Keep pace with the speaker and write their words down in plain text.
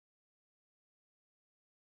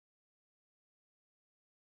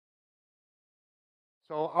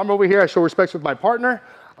So I'm over here, I show respect with my partner.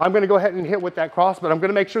 I'm gonna go ahead and hit with that cross, but I'm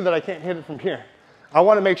gonna make sure that I can't hit it from here. I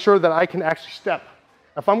wanna make sure that I can actually step.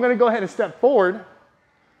 If I'm gonna go ahead and step forward,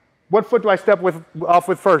 what foot do I step off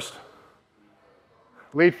with first?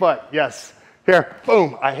 Lead foot, yes. Here,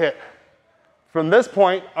 boom, I hit. From this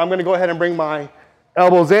point, I'm gonna go ahead and bring my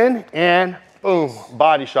elbows in and boom,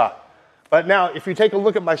 body shot. But now, if you take a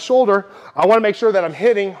look at my shoulder, I wanna make sure that I'm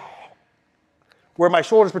hitting where my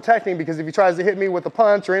shoulder's protecting, because if he tries to hit me with a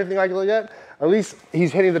punch or anything like that, at least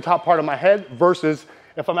he's hitting the top part of my head, versus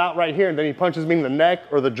if I'm out right here and then he punches me in the neck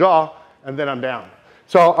or the jaw and then I'm down.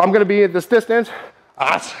 So I'm gonna be at this distance,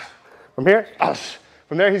 from here,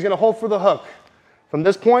 from there he's gonna hold for the hook. From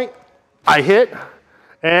this point, I hit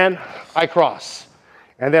and I cross.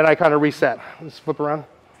 And then I kind of reset. Let's flip around.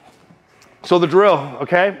 So the drill,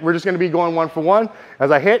 okay? We're just gonna be going 1 for 1.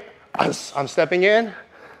 As I hit, I'm stepping in,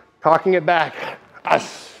 cocking it back.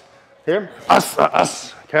 Here,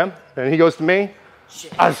 okay? Then he goes to me,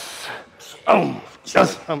 I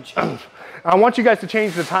want you guys to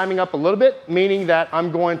change the timing up a little bit, meaning that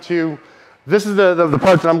I'm going to, this is the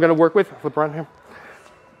part that I'm gonna work with. Flip around here.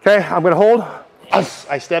 Okay, I'm gonna hold, I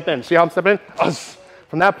step in. See how I'm stepping in?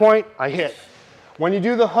 From that point, I hit. When you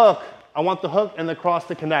do the hook, I want the hook and the cross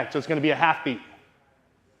to connect, so it's gonna be a half beat.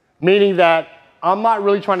 Meaning that I'm not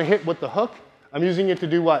really trying to hit with the hook, I'm using it to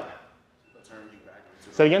do what?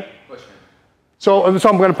 Say it again? Push. So I'm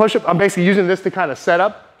gonna push it, I'm basically using this to kind of set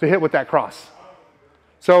up to hit with that cross.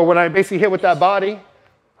 So when I basically hit with that body,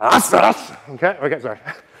 okay, sorry.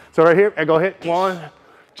 So right here, I go hit 1,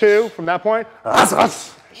 2, from that point,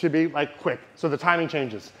 should be like quick. So the timing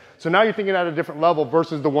changes. So now you're thinking at a different level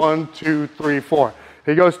versus the 1, 2, 3, 4.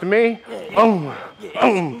 He goes to me, boom, boom,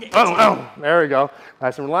 boom, boom. There we go.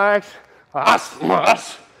 Nice and relaxed.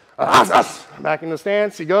 Back in the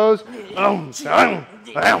stance, he goes, boom, boom, boom.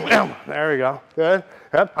 There we go. Good.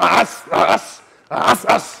 Yep.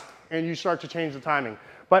 And you start to change the timing.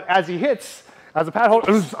 But as he hits, as a pad hold,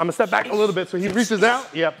 I'm gonna step back a little bit so he reaches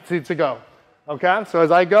out, yep, to go. Okay, so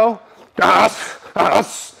as I go, sorry,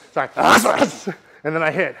 and then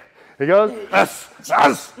I hit. He goes,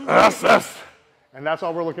 and that's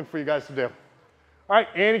all we're looking for you guys to do. All right,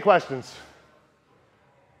 any questions?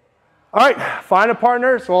 All right, find a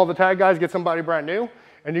partner, so all the tag guys get somebody brand new,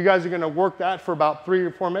 and you guys are gonna work that for about 3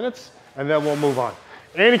 or 4 minutes, and then we'll move on.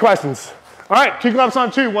 Any questions? All right, two claps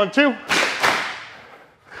on 2, 1, 2.